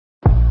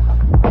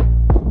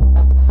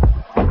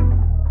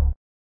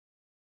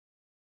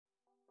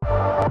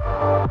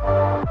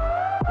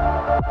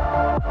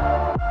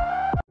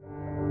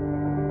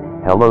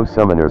Hello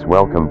summoners,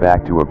 welcome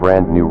back to a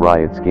brand new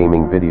Riot's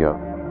gaming video.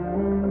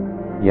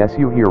 Yes,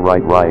 you hear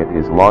right, Riot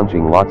is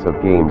launching lots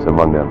of games,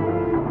 among them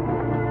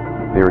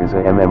there is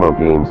a MMO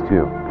games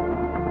too.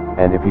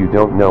 And if you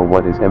don't know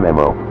what is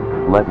MMO,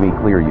 let me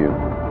clear you.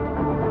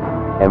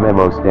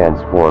 MMO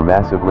stands for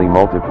Massively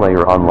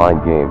Multiplayer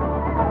Online Game.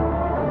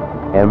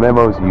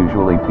 MMOs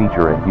usually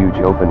feature a huge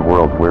open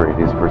world where it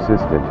is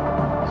persistent,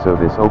 so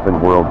this open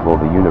world will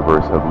be the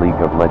universe of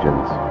League of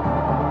Legends.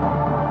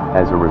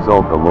 As a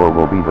result, the lore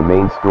will be the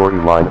main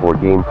storyline or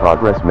game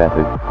progress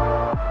method.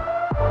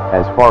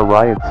 As far,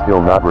 Riot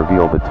still not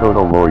reveal the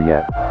total lore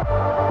yet.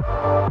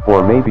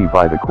 Or maybe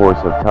by the course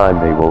of time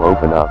they will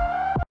open up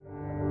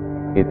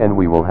it and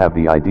we will have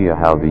the idea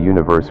how the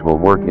universe will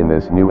work in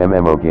this new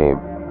MMO game.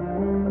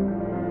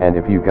 And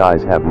if you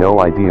guys have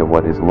no idea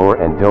what is lore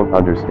and don't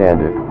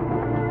understand it,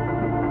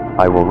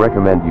 I will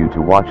recommend you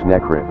to watch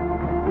Necrit.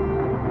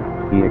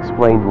 He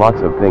explained lots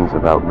of things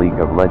about League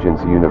of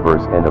Legends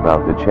universe and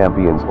about the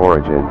champion's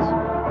origins.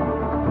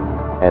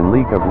 And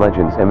League of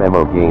Legends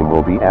MMO game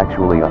will be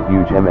actually a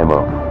huge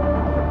MMO,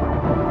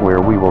 where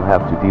we will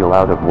have to deal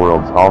out of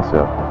worlds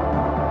also.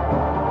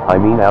 I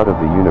mean out of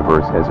the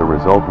universe. As a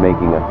result,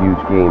 making a huge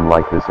game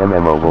like this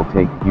MMO will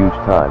take huge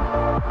time.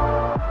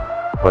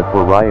 But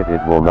for Riot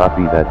it will not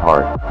be that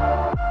hard.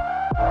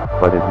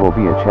 But it will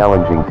be a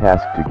challenging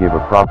task to give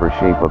a proper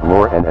shape of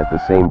lore and at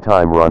the same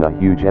time run a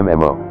huge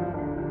MMO.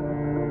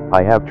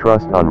 I have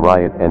trust on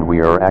Riot and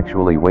we are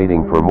actually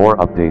waiting for more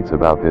updates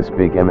about this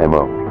big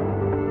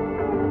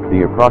MMO.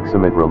 The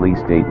approximate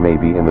release date may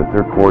be in the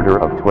third quarter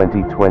of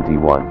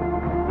 2021.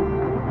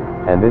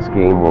 And this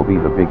game will be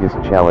the biggest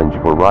challenge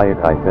for Riot,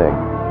 I think.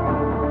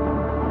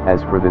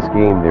 As for this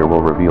game, there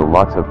will reveal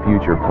lots of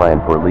future plan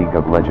for League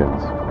of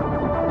Legends.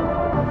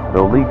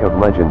 Though League of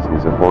Legends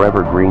is a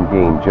forever green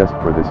game just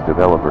for this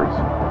developers.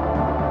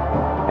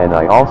 And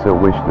I also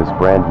wish this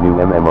brand new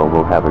MMO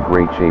will have a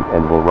great shape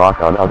and will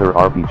rock on other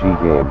RPG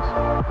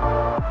games.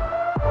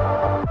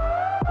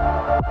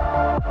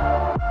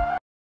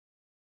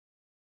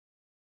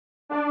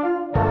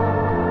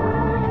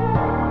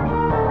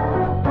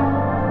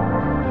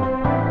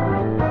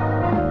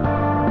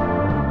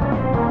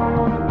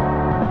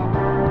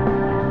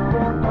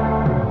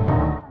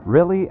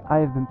 Really,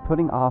 I've been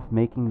putting off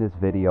making this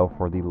video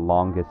for the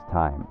longest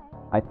time.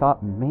 I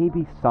thought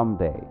maybe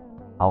someday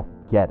I'll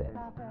get it.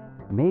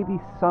 Maybe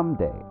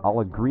someday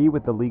I'll agree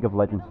with the League of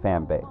Legends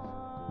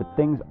fanbase that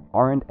things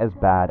aren't as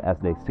bad as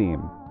they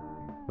seem.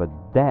 But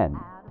then,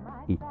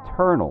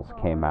 Eternals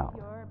came out.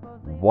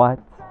 What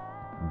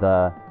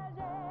the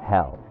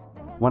hell?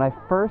 When I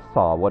first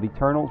saw what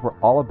Eternals were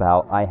all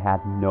about, I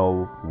had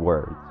no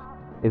words.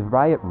 Is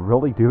Riot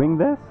really doing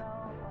this?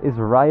 Is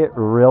Riot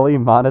really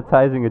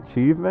monetizing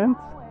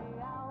achievements?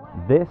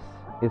 This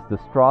is the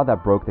straw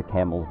that broke the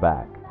camel's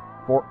back.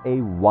 For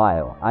a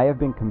while, I have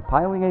been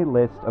compiling a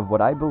list of what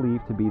I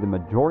believe to be the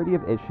majority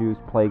of issues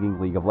plaguing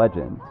League of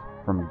Legends,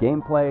 from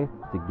gameplay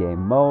to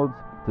game modes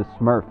to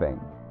smurfing.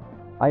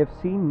 I have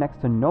seen next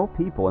to no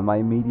people in my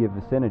immediate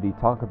vicinity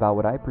talk about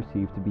what I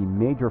perceive to be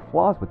major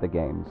flaws with the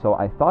game, so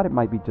I thought it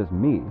might be just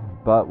me,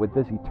 but with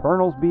this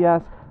Eternals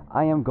BS,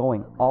 I am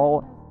going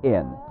all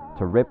in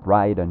to rip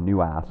Riot a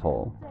new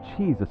asshole.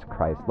 Jesus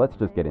Christ, let's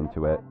just get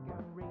into it.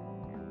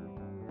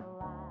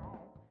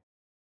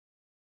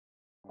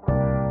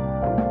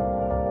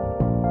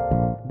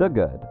 The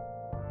good.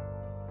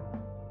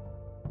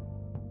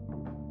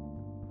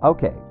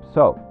 Okay,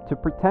 so, to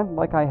pretend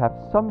like I have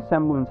some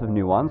semblance of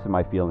nuance in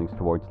my feelings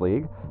towards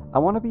League, I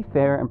want to be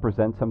fair and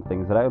present some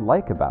things that I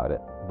like about it.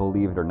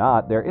 Believe it or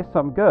not, there is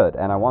some good,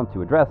 and I want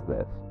to address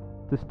this.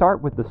 To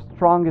start with the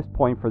strongest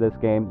point for this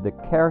game, the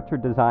character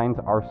designs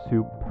are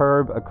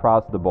superb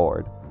across the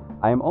board.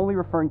 I am only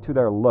referring to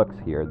their looks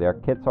here, their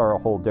kits are a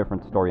whole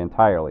different story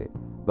entirely.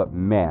 But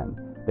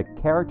man, the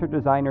character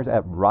designers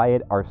at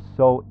Riot are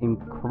so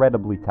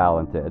incredibly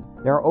talented.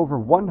 There are over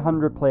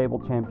 100 playable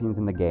champions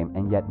in the game,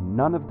 and yet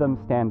none of them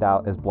stand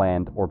out as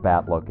bland or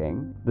bad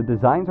looking. The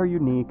designs are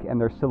unique, and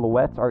their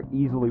silhouettes are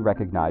easily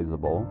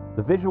recognizable.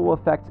 The visual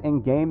effects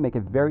in-game make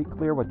it very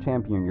clear what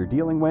champion you're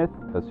dealing with,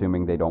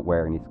 assuming they don't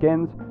wear any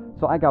skins,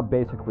 so I got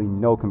basically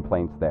no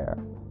complaints there.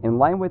 In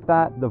line with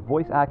that, the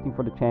voice acting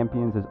for the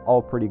champions is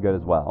all pretty good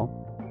as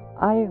well.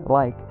 I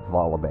like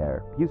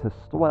Volibear. He's a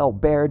swell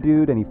bear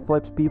dude and he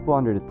flips people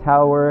under the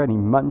tower and he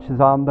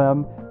munches on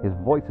them. His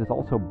voice is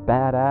also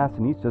badass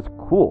and he's just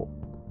cool.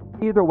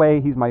 Either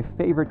way, he's my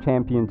favorite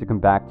champion to come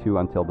back to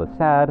until the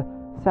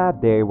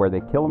sad day where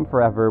they kill him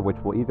forever, which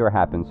will either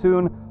happen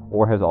soon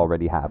or has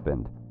already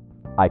happened.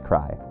 I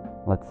cry.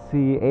 Let's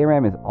see,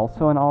 ARAM is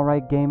also an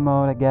alright game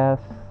mode, I guess.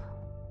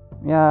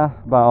 Yeah,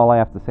 about all I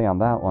have to say on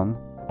that one.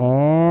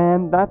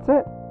 And that's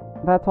it.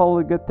 That's all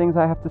the good things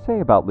I have to say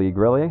about League,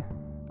 really.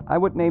 I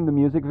would name the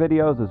music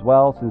videos as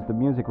well, since the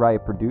music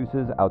Riot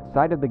produces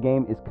outside of the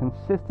game is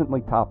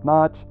consistently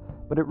top-notch,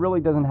 but it really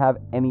doesn't have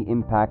any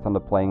impact on the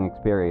playing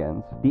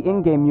experience. The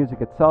in-game music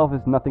itself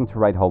is nothing to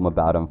write home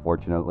about,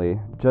 unfortunately,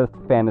 just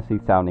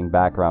fantasy-sounding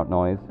background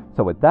noise.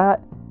 So with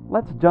that,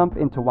 let's jump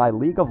into why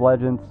League of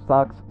Legends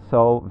sucks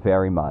so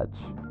very much.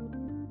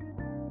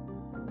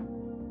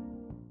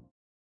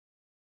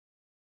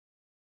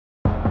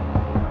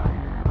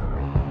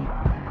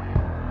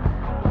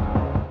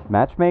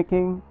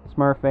 Matchmaking,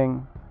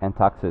 smurfing, and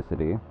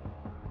toxicity.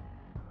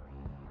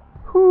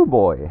 Whoo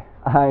boy,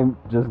 I'm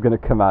just gonna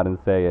come out and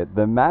say it.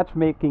 The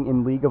matchmaking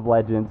in League of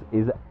Legends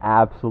is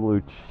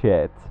absolute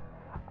shit.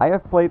 I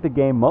have played the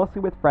game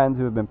mostly with friends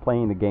who have been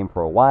playing the game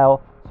for a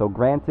while, so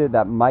granted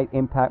that might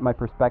impact my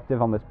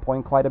perspective on this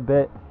point quite a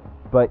bit,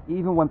 but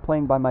even when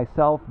playing by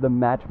myself, the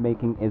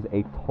matchmaking is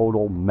a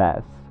total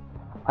mess.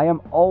 I am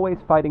always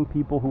fighting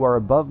people who are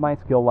above my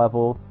skill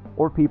level,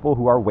 or people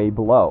who are way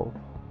below.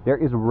 There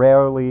is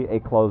rarely a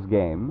close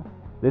game.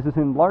 This is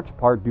in large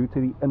part due to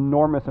the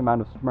enormous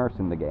amount of smurfs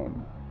in the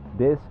game.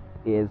 This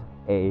is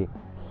a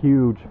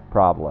huge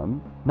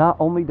problem. Not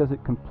only does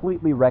it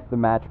completely wreck the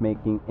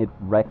matchmaking, it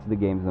wrecks the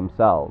games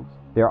themselves.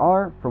 There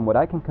are, from what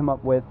I can come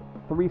up with,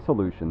 3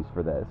 solutions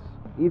for this.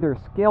 Either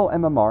scale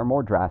MMR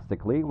more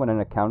drastically when an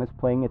account is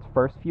playing its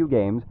first few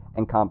games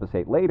and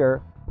compensate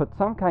later, put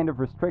some kind of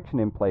restriction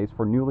in place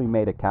for newly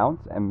made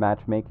accounts and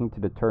matchmaking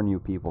to deter new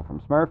people from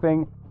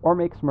smurfing, or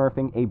make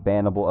smurfing a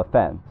bannable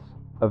offense.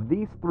 Of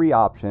these 3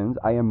 options,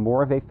 I am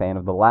more of a fan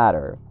of the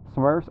latter.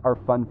 Smurfs are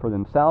fun for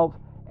themselves,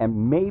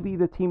 and maybe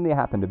the team they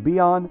happen to be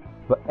on,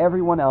 but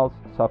everyone else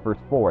suffers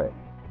for it.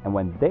 And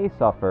when they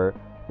suffer,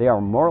 they are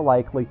more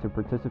likely to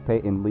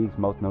participate in League's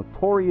most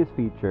notorious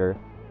feature,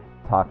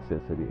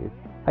 toxicity.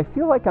 I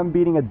feel like I'm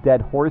beating a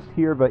dead horse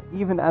here, but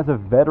even as a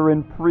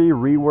veteran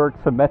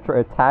pre-rework Symmetra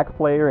attack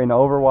player in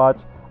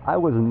Overwatch, I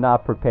was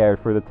not prepared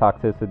for the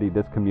toxicity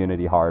this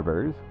community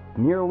harbors.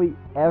 Nearly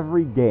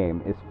every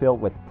game is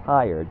filled with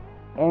tired,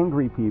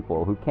 angry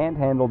people who can't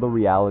handle the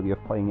reality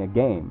of playing a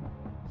game.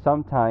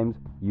 Sometimes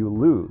you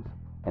lose,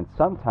 and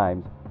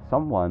sometimes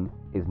someone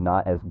is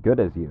not as good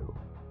as you.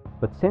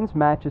 But since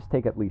matches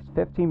take at least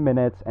 15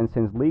 minutes, and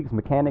since League's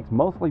mechanics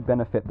mostly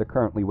benefit the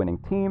currently winning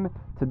team,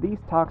 to these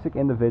toxic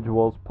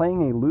individuals,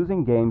 playing a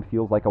losing game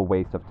feels like a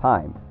waste of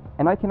time.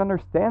 And I can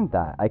understand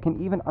that. I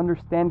can even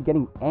understand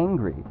getting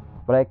angry.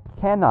 But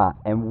I cannot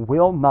and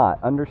will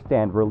not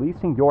understand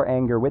releasing your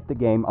anger with the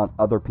game on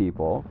other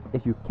people.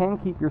 If you can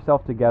keep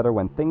yourself together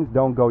when things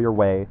don't go your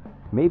way,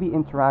 maybe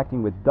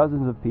interacting with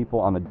dozens of people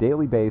on a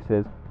daily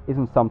basis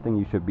isn't something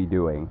you should be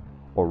doing.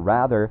 Or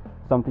rather,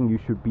 something you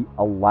should be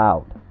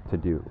allowed to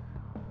do.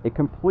 It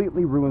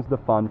completely ruins the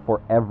fun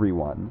for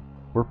everyone.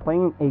 We're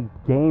playing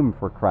a game,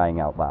 for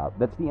crying out loud.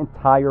 That's the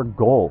entire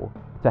goal,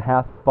 to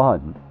have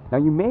fun. Now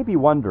you may be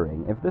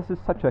wondering, if this is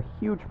such a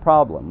huge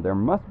problem, there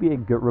must be a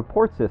good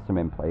report system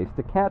in place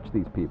to catch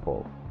these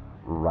people,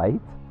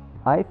 right?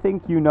 I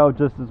think you know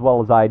just as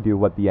well as I do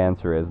what the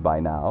answer is by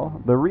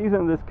now. The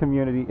reason this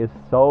community is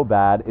so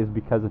bad is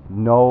because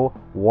no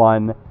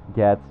one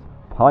gets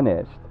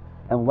punished.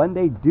 And when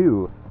they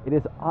do, it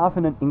is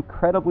often an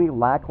incredibly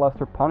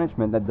lackluster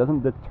punishment that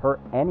doesn't deter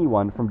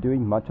anyone from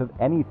doing much of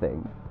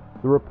anything.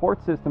 The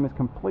report system is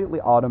completely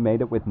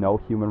automated with no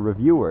human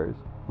reviewers.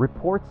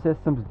 Report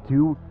systems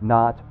do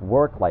not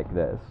work like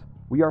this.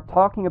 We are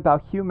talking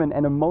about human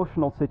and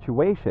emotional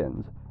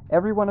situations.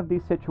 Every one of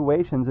these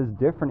situations is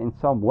different in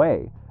some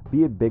way,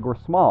 be it big or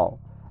small.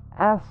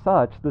 As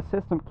such, the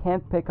system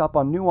can't pick up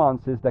on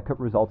nuances that could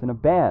result in a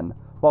ban,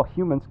 while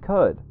humans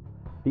could.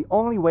 The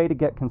only way to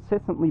get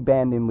consistently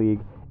banned in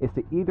League is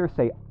to either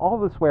say all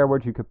the swear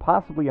words you could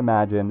possibly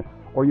imagine,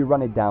 or you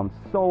run it down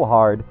so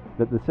hard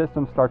that the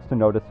system starts to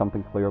notice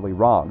something clearly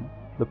wrong.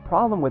 The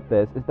problem with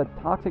this is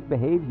that toxic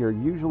behavior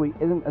usually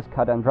isn't as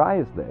cut and dry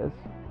as this.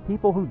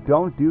 People who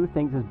don't do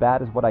things as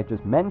bad as what I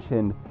just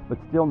mentioned, but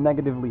still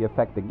negatively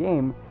affect the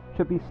game,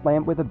 should be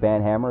slammed with a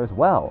ban hammer as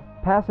well.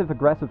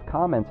 Passive-aggressive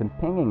comments and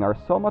pinging are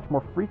so much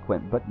more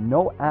frequent, but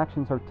no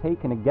actions are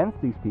taken against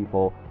these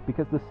people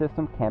because the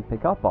system can't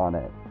pick up on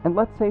it. And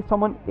let's say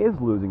someone is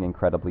losing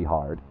incredibly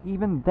hard.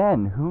 Even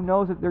then, who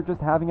knows if they're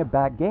just having a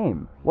bad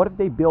game? What if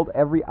they build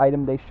every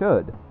item they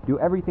should, do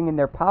everything in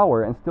their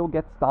power, and still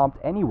get stomped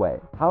anyway?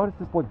 How does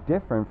this look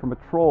different from a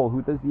troll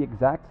who does the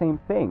exact same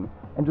thing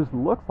and just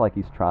looks like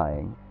he's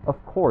trying?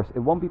 Of course, it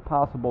won't be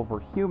possible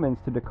for humans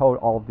to decode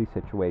all of these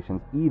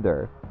situations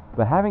either,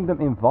 but having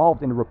them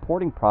involved in the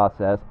reporting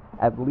process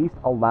at least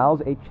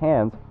allows a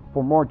chance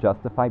for more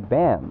justified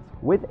bans.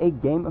 With a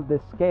game of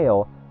this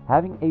scale,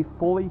 having a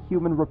fully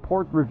human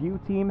report review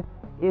team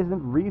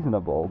isn't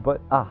reasonable,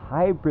 but a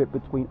hybrid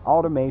between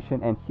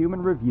automation and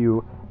human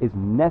review is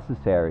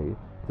necessary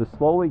to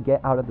slowly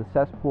get out of the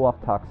cesspool of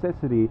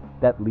toxicity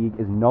that League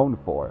is known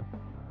for.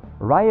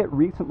 Riot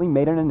recently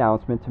made an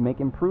announcement to make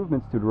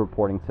improvements to the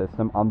reporting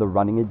system on the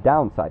running it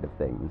down side of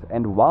things,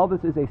 and while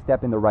this is a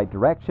step in the right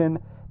direction,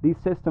 these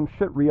systems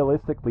should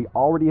realistically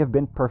already have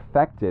been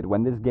perfected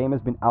when this game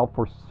has been out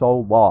for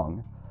so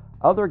long.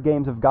 Other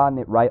games have gotten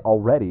it right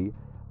already.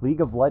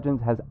 League of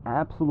Legends has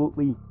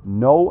absolutely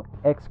no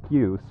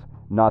excuse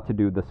not to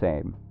do the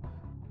same.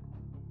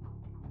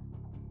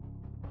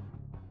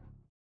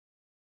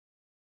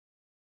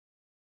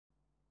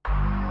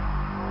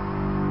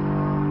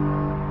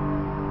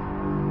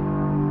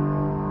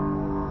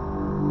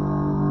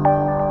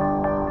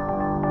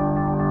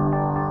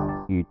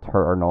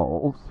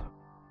 Eternals.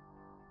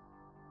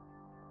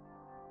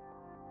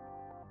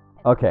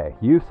 Okay,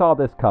 you saw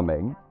this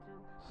coming.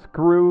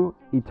 Screw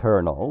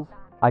Eternals.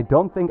 I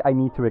don't think I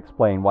need to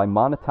explain why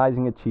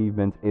monetizing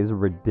achievements is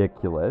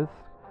ridiculous.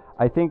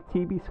 I think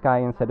TB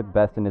Skyen said it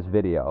best in his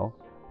video.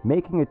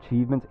 Making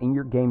achievements in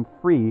your game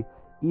free,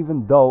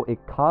 even though it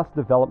costs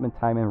development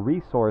time and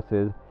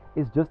resources,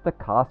 is just the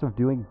cost of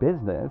doing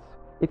business.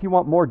 If you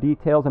want more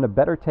details and a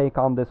better take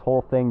on this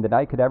whole thing than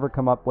I could ever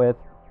come up with,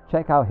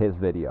 check out his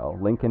video,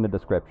 link in the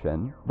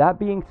description. That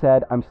being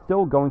said, I'm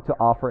still going to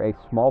offer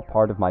a small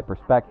part of my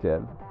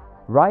perspective.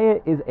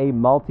 Riot is a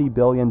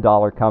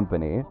multi-billion-dollar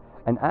company,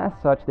 and as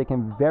such they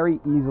can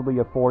very easily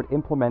afford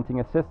implementing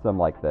a system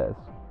like this.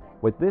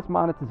 With this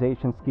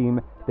monetization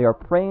scheme, they are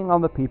preying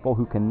on the people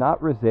who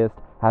cannot resist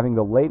having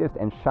the latest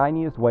and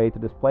shiniest way to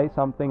display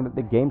something that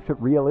the game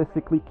should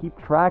realistically keep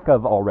track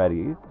of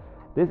already.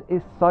 This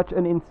is such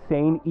an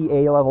insane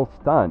EA level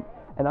stunt,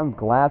 and I'm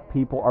glad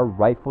people are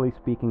rightfully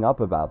speaking up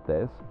about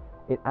this.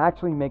 It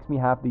actually makes me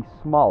have the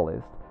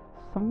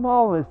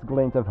smallest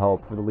glint of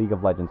hope for the League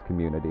of Legends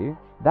community.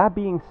 That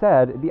being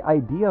said, the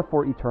idea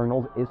for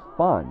Eternals is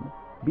fun.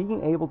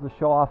 Being able to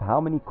show off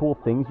how many cool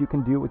things you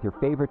can do with your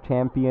favorite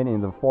champion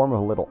in the form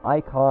of a little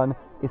icon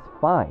is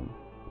fine.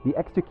 The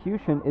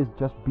execution is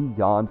just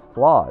beyond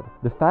flawed.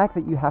 The fact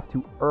that you have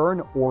to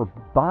earn or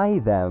buy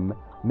them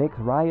makes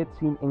Riot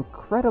seem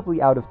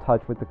incredibly out of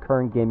touch with the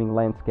current gaming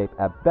landscape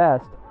at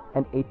best,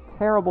 and a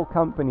terrible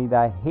company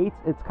that hates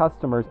its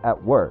customers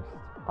at worst.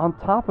 On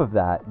top of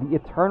that, the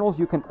Eternals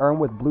you can earn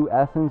with Blue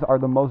Essence are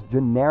the most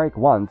generic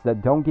ones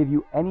that don't give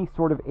you any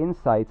sort of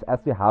insights as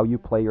to how you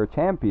play your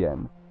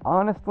champion.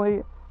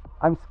 Honestly,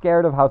 I'm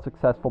scared of how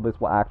successful this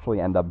will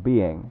actually end up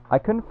being. I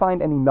couldn't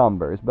find any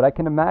numbers, but I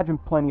can imagine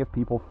plenty of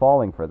people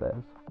falling for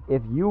this.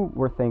 If you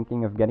were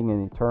thinking of getting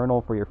an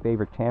Eternal for your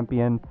favorite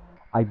champion,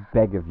 I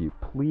beg of you,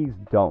 please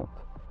don't.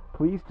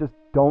 Please just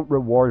don't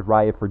reward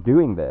Riot for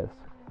doing this.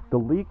 The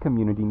League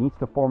community needs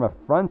to form a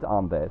front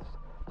on this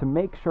to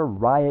make sure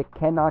Riot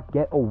cannot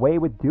get away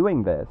with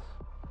doing this,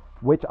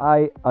 which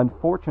I,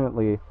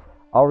 unfortunately,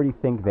 already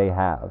think they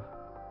have.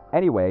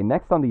 Anyway,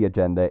 next on the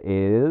agenda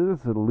is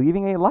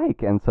leaving a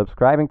like and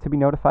subscribing to be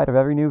notified of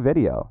every new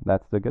video.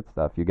 That's the good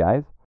stuff, you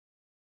guys.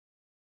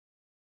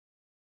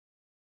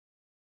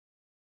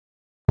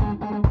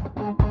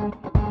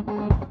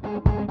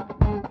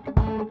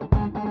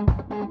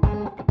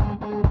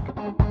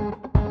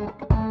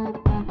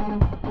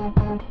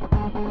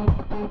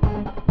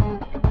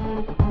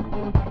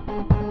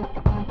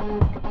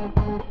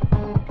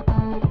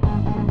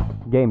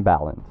 Game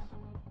balance.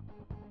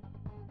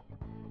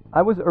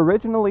 I was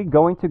originally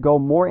going to go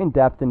more in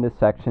depth in this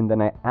section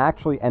than I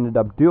actually ended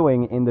up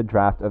doing in the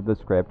draft of the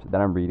script that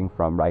I'm reading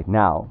from right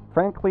now.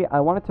 Frankly, I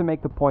wanted to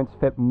make the points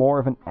fit more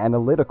of an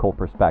analytical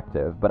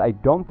perspective, but I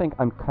don't think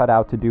I'm cut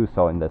out to do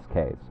so in this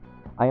case.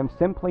 I am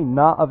simply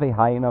not of a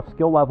high enough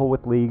skill level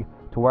with League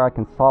to where I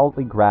can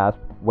solidly grasp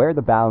where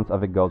the balance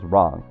of it goes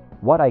wrong.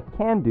 What I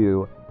can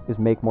do is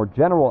make more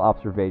general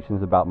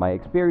observations about my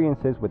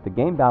experiences with the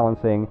game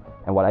balancing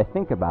and what I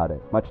think about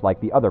it, much like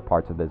the other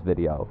parts of this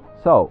video.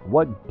 So,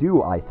 what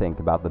do I think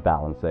about the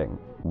balancing?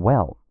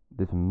 Well,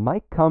 this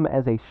might come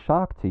as a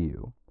shock to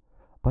you,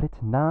 but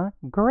it's not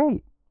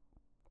great.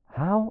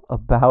 How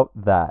about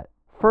that?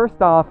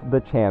 First off,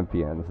 the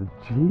champions.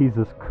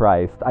 Jesus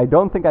Christ, I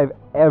don't think I've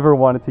ever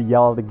wanted to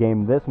yell at a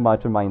game this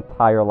much in my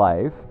entire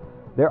life.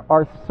 There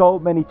are so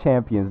many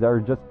champions that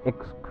are just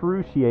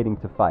excruciating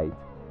to fight.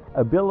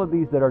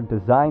 Abilities that are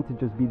designed to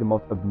just be the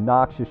most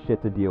obnoxious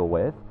shit to deal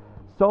with.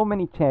 So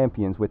many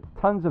champions with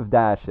tons of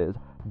dashes,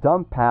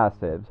 dumb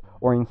passives,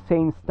 or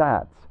insane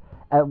stats.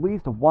 At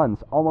least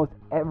once, almost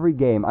every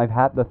game, I've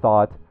had the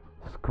thought,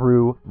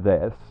 screw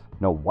this.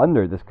 No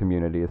wonder this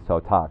community is so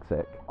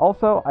toxic.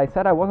 Also, I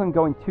said I wasn't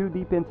going too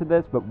deep into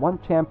this, but one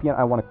champion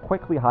I want to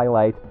quickly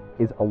highlight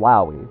is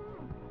Illaoi.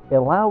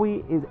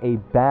 Illaoi is a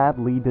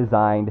badly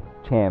designed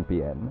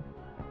champion.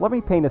 Let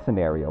me paint a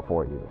scenario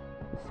for you.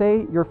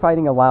 Say you're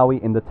fighting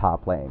Illaoi in the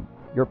top lane.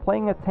 You're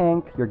playing a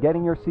tank, you're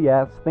getting your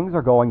CS, things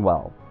are going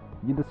well.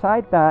 You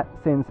decide that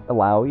since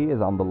Illaoi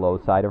is on the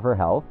low side of her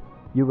health,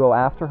 you go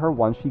after her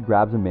once she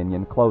grabs a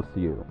minion close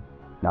to you.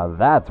 Now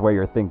that's where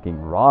you're thinking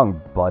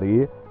wrong,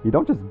 buddy. You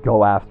don't just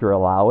go after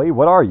Illaoi.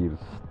 What are you,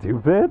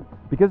 stupid?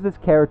 Because this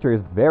character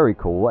is very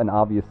cool and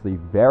obviously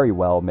very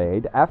well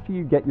made, after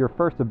you get your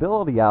first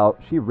ability out,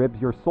 she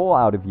rips your soul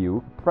out of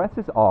you,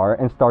 presses R,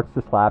 and starts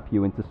to slap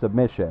you into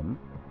submission.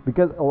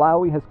 Because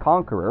Illaoi has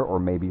Conqueror, or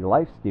maybe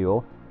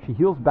Lifesteal, she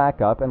heals back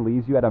up and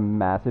leaves you at a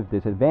massive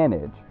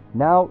disadvantage.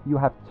 Now you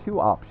have two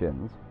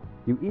options.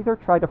 You either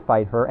try to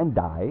fight her and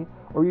die,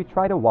 or you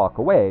try to walk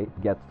away,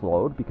 get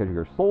slowed because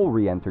your soul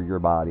re-enters your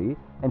body,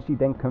 and she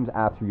then comes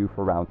after you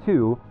for round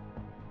 2,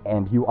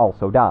 and you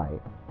also die.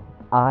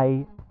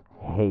 I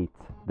hate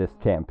this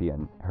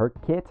champion. Her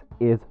kit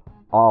is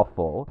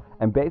awful,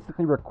 and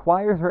basically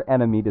requires her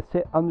enemy to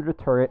sit under the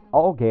turret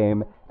all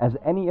game, as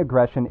any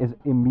aggression is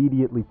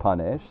immediately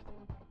punished.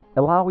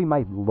 Illaoi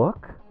might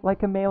look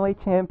like a melee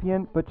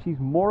champion, but she's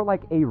more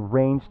like a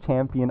ranged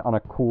champion on a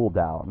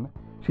cooldown.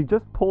 She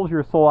just pulls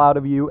your soul out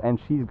of you and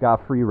she's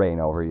got free reign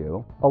over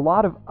you. A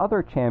lot of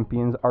other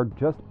champions are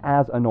just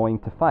as annoying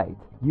to fight.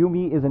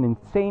 Yuumi is an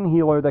insane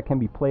healer that can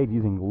be played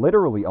using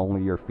literally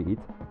only your feet.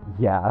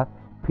 Yeah,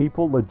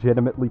 people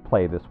legitimately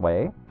play this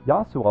way.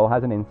 Yasuo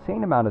has an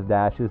insane amount of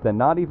dashes that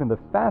not even the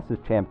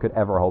fastest champ could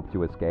ever hope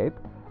to escape,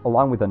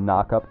 along with a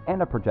knockup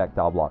and a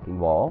projectile blocking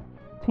wall.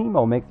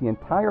 Teemo makes the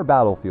entire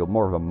battlefield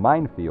more of a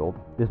minefield.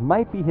 This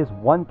might be his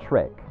one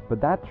trick,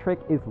 but that trick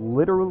is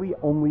literally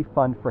only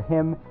fun for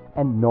him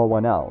and no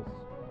one else.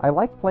 I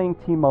like playing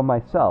Teemo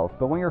myself,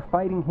 but when you're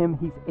fighting him,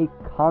 he's a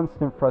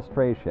constant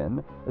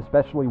frustration,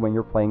 especially when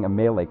you're playing a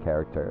melee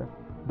character.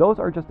 Those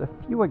are just a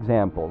few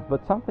examples,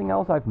 but something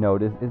else I've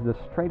noticed is the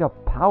straight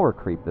up power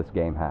creep this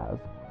game has.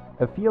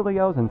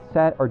 Aphelios and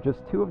Sett are just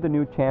two of the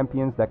new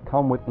champions that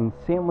come with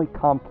insanely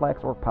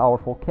complex or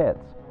powerful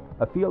kits,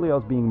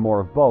 Aphelios being more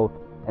of both,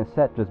 and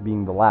Sett just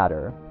being the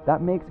latter.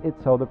 That makes it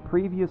so the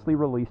previously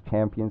released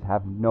champions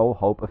have no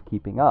hope of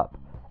keeping up,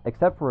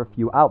 except for a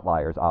few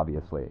outliers,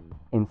 obviously.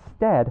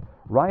 Instead,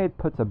 Riot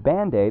puts a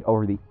band-aid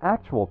over the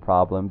actual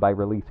problem by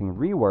releasing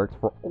reworks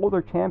for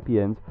older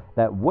champions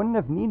that wouldn't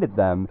have needed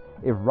them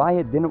if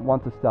Riot didn't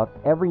want to stuff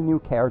every new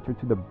character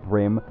to the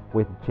brim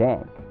with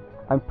jank.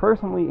 I'm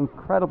personally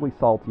incredibly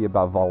salty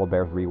about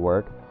Volibear's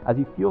rework, as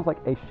he feels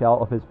like a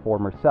shell of his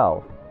former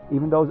self,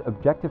 even though his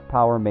objective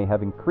power may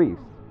have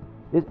increased.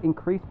 This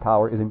increased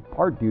power is in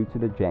part due to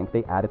the jank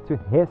they added to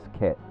his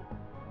kit.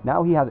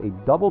 Now he has a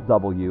double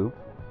W,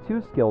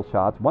 2 skill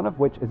shots, one of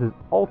which is his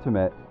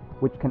ultimate,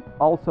 which can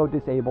also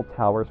disable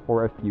towers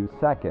for a few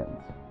seconds.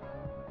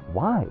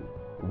 Why?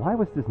 Why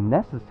was this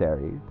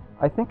necessary?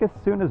 I think as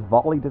soon as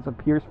Volley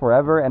disappears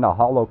forever and a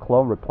hollow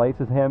clone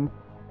replaces him,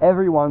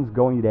 everyone's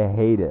going to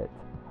hate it.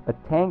 A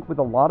tank with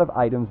a lot of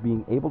items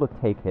being able to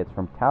take hits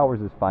from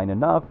towers is fine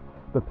enough,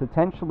 but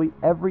potentially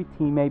every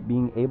teammate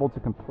being able to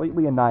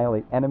completely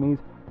annihilate enemies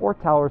or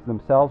towers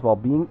themselves while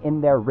being in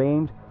their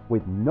range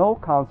with no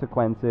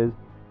consequences,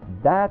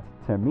 that,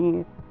 to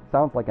me,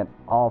 sounds like an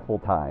awful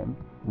time.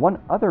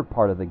 One other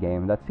part of the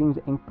game that seems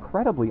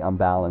incredibly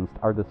unbalanced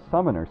are the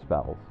summoner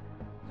spells.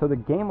 So the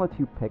game lets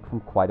you pick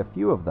from quite a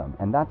few of them,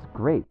 and that's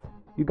great.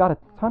 You got a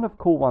ton of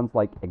cool ones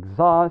like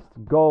Exhaust,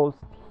 Ghost,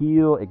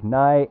 Heal,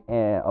 Ignite,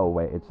 and oh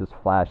wait, it's just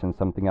Flash and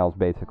something else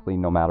basically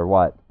no matter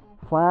what.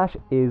 Flash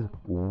is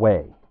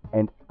way,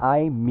 and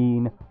I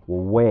mean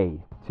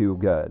way too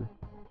good.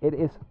 It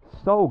is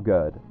so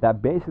good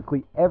that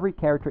basically every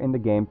character in the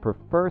game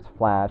prefers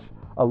Flash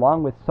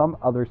along with some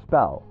other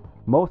spell,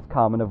 most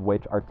common of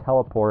which are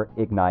Teleport,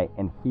 Ignite,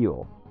 and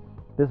Heal.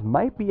 This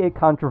might be a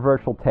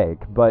controversial take,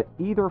 but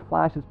either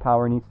Flash's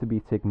power needs to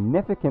be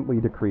significantly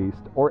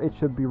decreased or it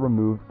should be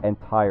removed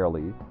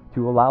entirely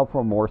to allow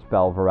for more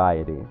spell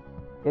variety.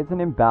 It's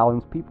an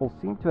imbalance people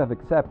seem to have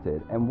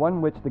accepted, and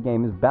one which the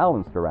game is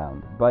balanced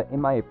around, but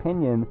in my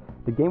opinion,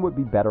 the game would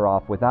be better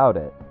off without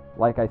it.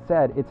 Like I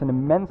said, it's an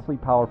immensely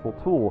powerful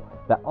tool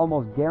that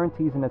almost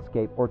guarantees an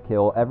escape or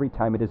kill every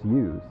time it is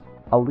used.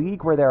 A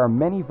league where there are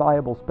many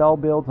viable spell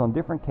builds on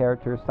different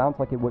characters sounds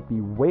like it would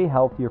be way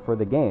healthier for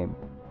the game.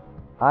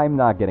 I'm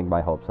not getting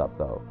my hopes up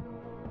though.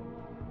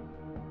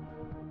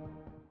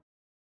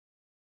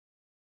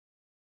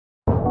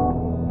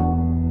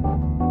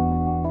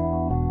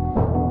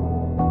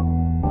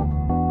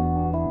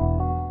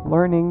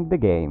 Learning the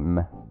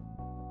game.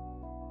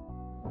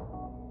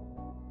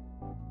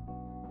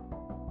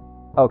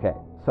 Okay,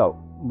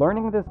 so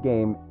learning this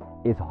game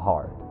is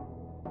hard.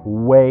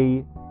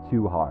 Way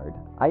too hard.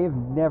 I have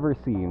never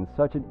seen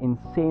such an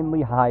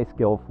insanely high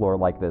skill floor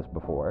like this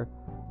before.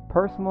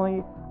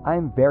 Personally, I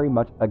am very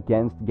much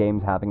against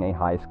games having a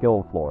high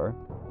skill floor.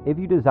 If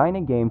you design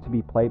a game to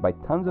be played by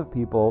tons of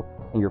people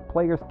and your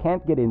players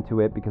can't get into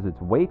it because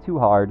it's way too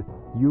hard,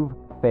 you've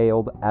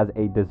failed as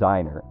a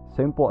designer.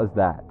 Simple as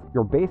that.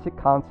 Your basic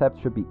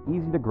concepts should be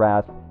easy to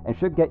grasp and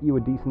should get you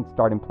a decent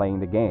start in playing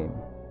the game.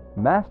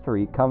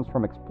 Mastery comes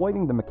from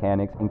exploiting the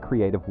mechanics in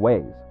creative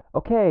ways.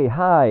 Okay,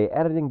 hi,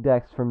 Editing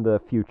Dex from the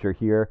future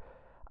here.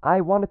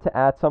 I wanted to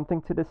add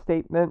something to this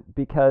statement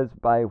because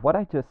by what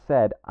I just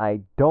said,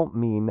 I don't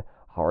mean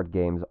hard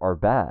games are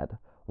bad.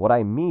 What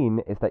I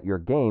mean is that your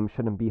game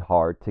shouldn't be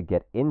hard to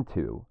get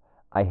into.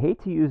 I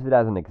hate to use it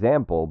as an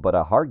example, but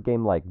a hard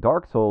game like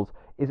Dark Souls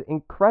is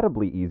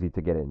incredibly easy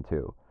to get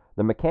into.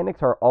 The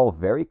mechanics are all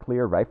very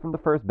clear right from the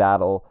first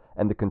battle,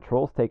 and the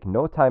controls take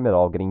no time at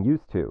all getting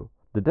used to.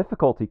 The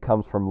difficulty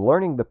comes from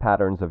learning the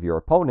patterns of your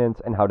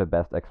opponents and how to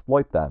best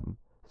exploit them.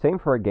 Same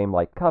for a game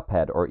like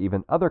Cuphead or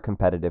even other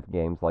competitive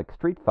games like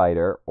Street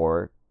Fighter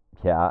or,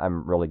 yeah,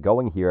 I'm really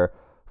going here,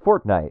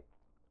 Fortnite.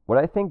 What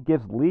I think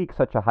gives League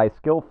such a high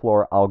skill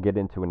floor I'll get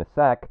into in a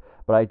sec,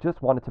 but I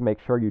just wanted to make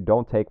sure you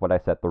don't take what I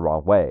said the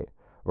wrong way.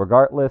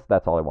 Regardless,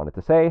 that's all I wanted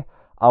to say.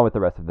 On with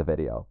the rest of the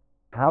video.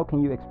 How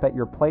can you expect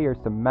your players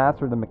to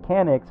master the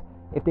mechanics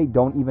if they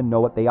don't even know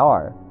what they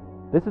are?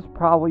 This is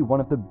probably one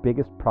of the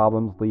biggest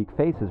problems League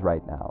faces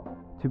right now.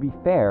 To be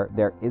fair,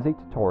 there is a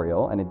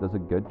tutorial and it does a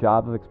good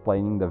job of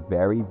explaining the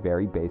very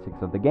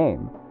basics of the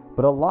game,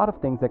 but a lot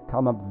of things that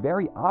come up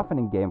very often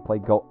in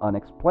gameplay go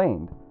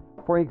unexplained.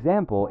 For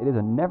example, it is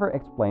never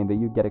explained that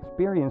you get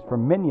experience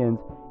from minions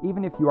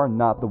even if you are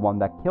not the one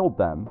that killed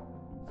them.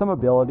 Some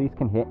abilities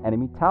can hit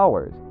enemy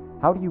towers.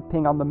 How do you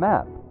ping on the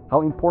map?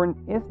 How important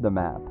is the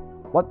map?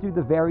 What do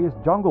the various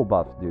jungle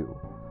buffs do?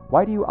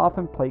 Why do you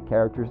often play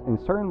characters in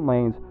certain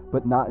lanes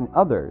but not in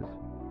others?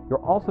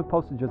 You're all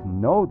supposed to just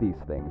know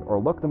these things or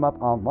look them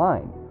up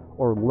online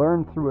or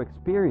learn through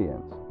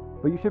experience.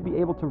 But you should be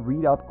able to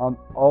read up on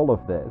all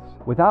of this.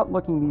 Without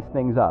looking these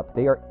things up,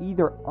 they are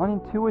either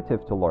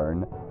unintuitive to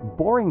learn,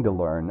 boring to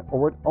learn,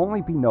 or would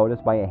only be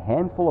noticed by a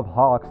handful of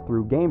hawks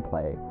through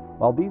gameplay.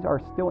 While these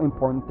are still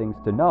important things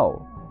to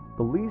know,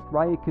 the least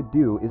Riot could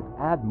do is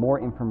add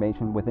more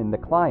information within the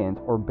client,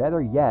 or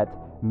better yet,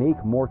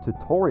 make more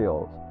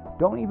tutorials.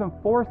 Don't even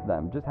force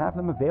them, just have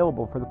them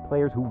available for the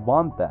players who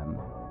want them.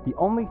 The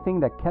only thing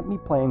that kept me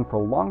playing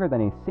for longer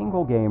than a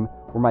single game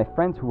were my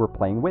friends who were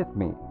playing with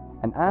me.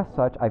 And as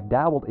such, I've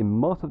dabbled in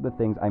most of the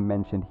things I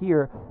mentioned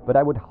here, but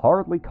I would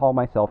hardly call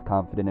myself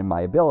confident in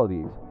my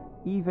abilities,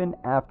 even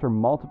after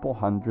multiple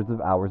hundreds of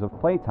hours of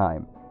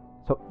playtime.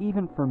 So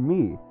even for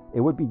me,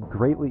 it would be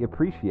greatly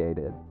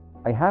appreciated.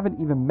 I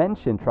haven't even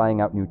mentioned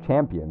trying out new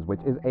champions,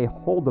 which is a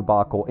whole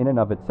debacle in and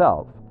of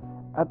itself.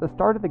 At the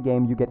start of the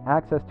game, you get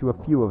access to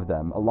a few of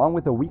them, along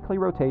with a weekly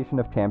rotation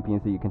of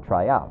champions that you can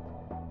try out.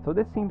 So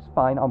this seems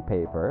fine on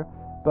paper,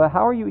 but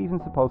how are you even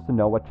supposed to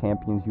know what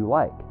champions you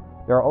like?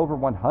 There are over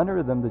 100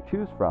 of them to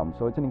choose from,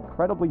 so it's an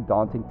incredibly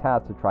daunting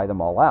task to try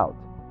them all out.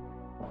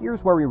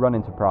 Here's where we run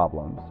into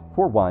problems.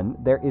 For one,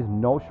 there is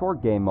no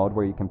short game mode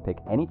where you can pick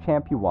any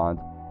champ you want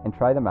and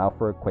try them out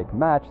for a quick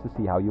match to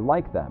see how you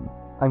like them.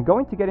 I'm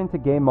going to get into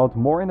game modes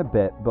more in a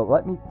bit, but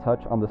let me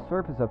touch on the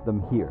surface of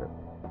them here.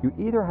 You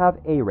either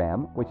have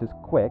ARAM, which is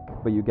quick,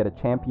 but you get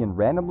a champion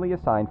randomly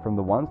assigned from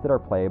the ones that are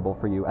playable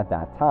for you at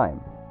that time.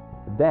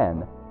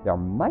 Then, there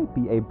might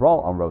be a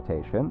Brawl on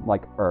rotation,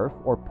 like Earth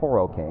or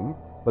Poro King,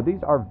 but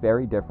these are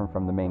very different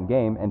from the main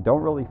game and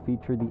don't really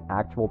feature the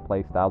actual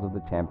playstyles of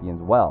the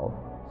champions well.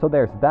 So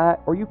there's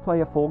that, or you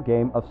play a full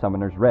game of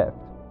Summoner's Rift.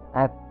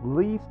 At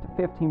least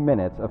 15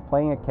 minutes of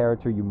playing a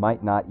character you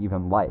might not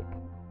even like.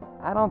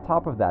 Add on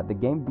top of that the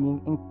game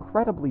being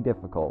incredibly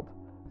difficult.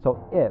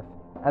 So if,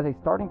 as a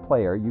starting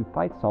player, you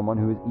fight someone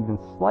who is even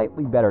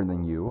slightly better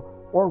than you,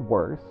 or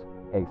worse,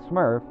 a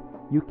Smurf,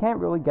 you can't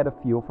really get a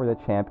feel for the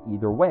champ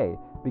either way,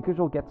 because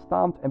you'll get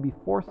stomped and be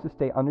forced to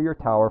stay under your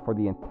tower for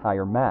the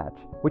entire match,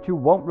 which you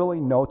won't really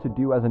know to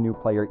do as a new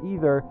player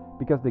either,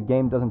 because the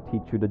game doesn't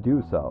teach you to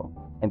do so.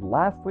 And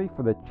lastly,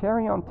 for the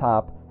cherry on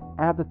top,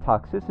 add the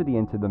toxicity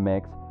into the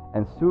mix,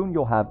 and soon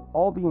you'll have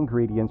all the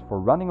ingredients for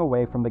running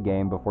away from the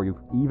game before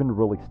you've even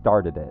really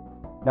started it.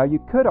 Now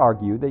you could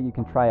argue that you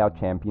can try out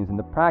champions in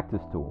the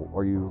practice tool,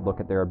 or you look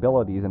at their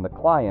abilities in the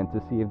client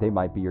to see if they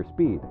might be your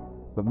speed.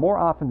 But more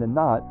often than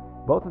not,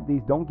 both of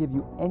these don't give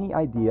you any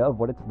idea of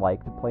what it's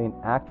like to play an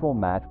actual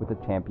match with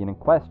the champion in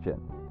question.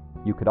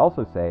 You could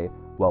also say,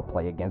 well,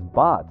 play against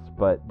bots,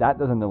 but that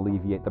doesn't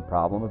alleviate the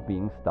problem of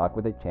being stuck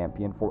with a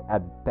champion for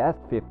at best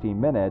 15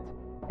 minutes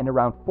and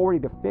around 40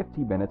 to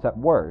 50 minutes at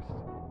worst.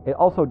 It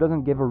also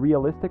doesn't give a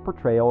realistic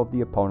portrayal of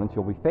the opponents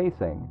you'll be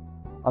facing.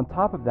 On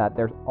top of that,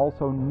 there's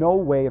also no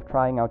way of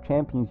trying out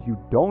champions you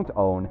don't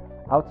own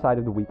outside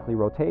of the weekly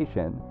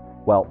rotation.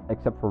 Well,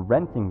 except for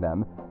renting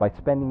them by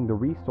spending the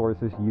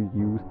resources you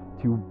use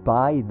to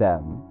buy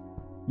them.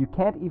 You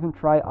can't even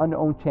try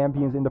unowned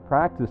champions in the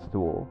practice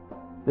tool.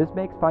 This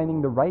makes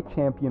finding the right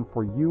champion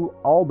for you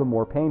all the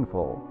more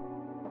painful.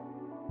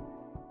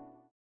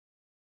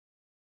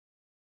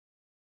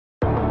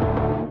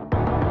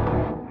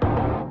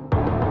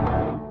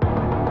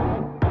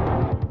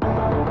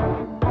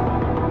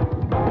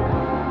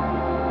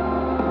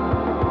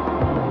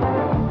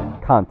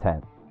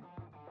 Content.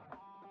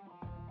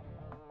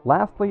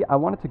 Lastly, I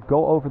wanted to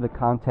go over the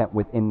content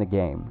within the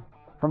game.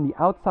 From the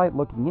outside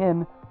looking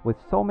in, with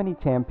so many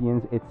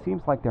champions, it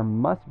seems like there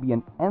must be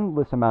an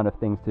endless amount of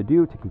things to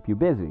do to keep you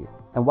busy.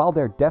 And while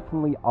there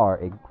definitely are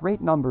a great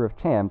number of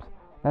champs,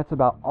 that's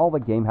about all the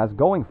game has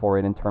going for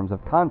it in terms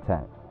of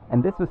content.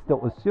 And this is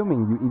still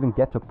assuming you even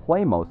get to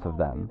play most of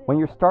them. When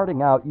you're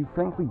starting out, you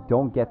frankly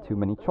don't get too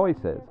many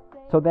choices.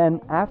 So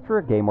then, after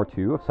a game or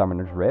two of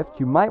Summoner's Rift,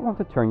 you might want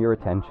to turn your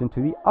attention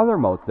to the other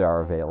modes that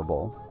are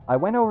available. I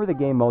went over the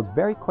game modes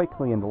very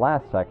quickly in the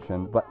last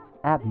section, but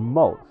at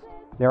most,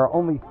 there are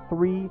only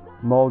 3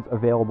 modes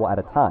available at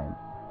a time: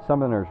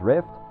 Summoner's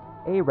Rift,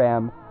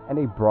 ARAM, and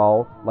a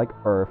Brawl like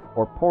Earth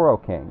or Poro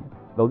King,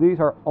 though these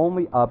are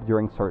only up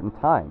during certain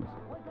times.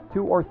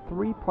 2 or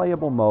 3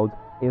 playable modes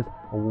is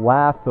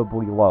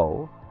laughably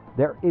low.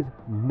 There is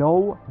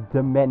no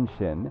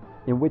dimension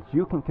in which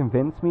you can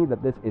convince me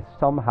that this is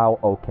somehow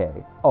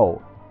okay.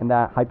 Oh, and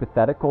that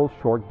hypothetical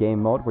short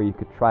game mode where you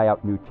could try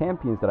out new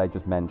champions that I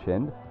just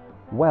mentioned,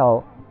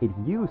 well, it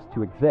used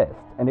to exist,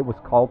 and it was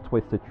called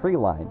Twisted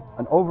Treeline,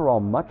 an overall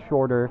much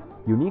shorter,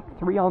 unique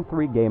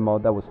 3-on-3 game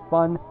mode that was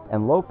fun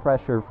and low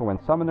pressure for when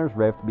Summoner's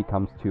Rift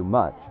becomes too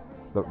much.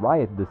 But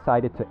Riot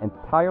decided to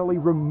entirely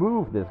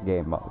remove this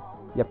game mode,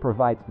 yet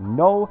provides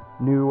no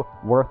new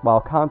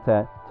worthwhile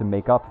content to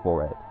make up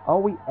for it.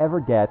 All we ever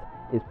get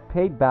is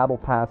paid battle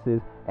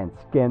passes and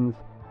skins,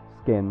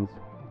 skins,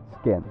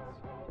 skins.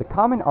 The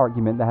common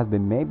argument that has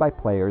been made by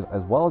players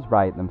as well as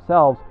Riot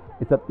themselves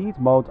is that these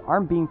modes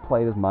aren't being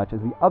played as much as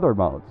the other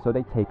modes, so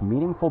they take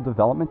meaningful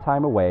development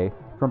time away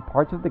from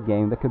parts of the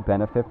game that could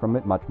benefit from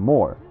it much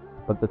more.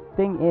 But the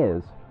thing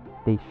is,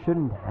 they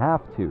shouldn't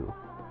have to.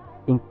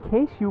 In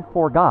case you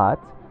forgot,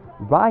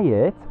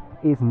 Riot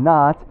is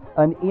not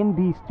an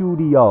indie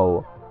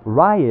studio.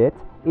 Riot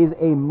is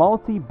a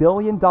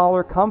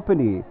multi-billion-dollar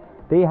company.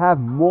 They have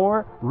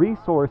more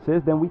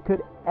resources than we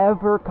could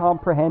ever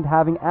comprehend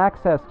having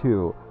access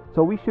to.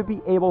 So we should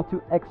be able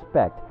to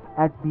expect,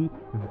 at the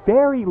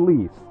very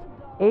least,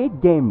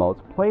 8 game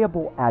modes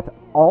playable at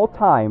all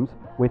times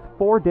with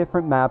 4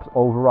 different maps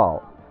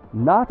overall.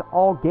 Not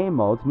all game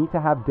modes need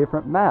to have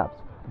different maps,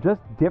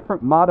 just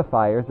different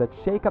modifiers that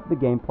shake up the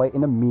gameplay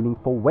in a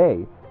meaningful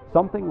way,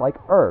 something like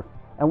Earth,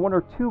 and 1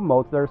 or 2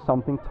 modes that are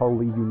something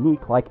totally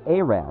unique like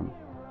ARAM.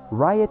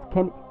 Riot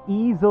can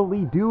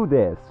easily do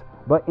this,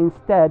 but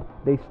instead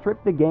they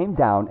strip the game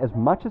down as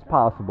much as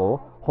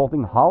possible,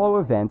 holding hollow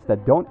events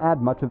that don't add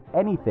much of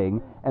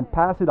anything and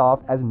pass it off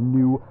as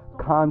new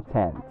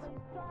content.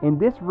 In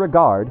this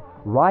regard,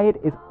 Riot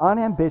is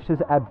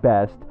unambitious at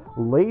best,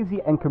 lazy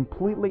and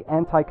completely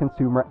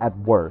anti-consumer at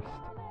worst.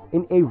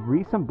 In a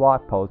recent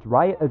blog post,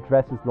 Riot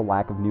addresses the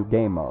lack of new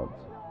game modes.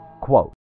 Quote,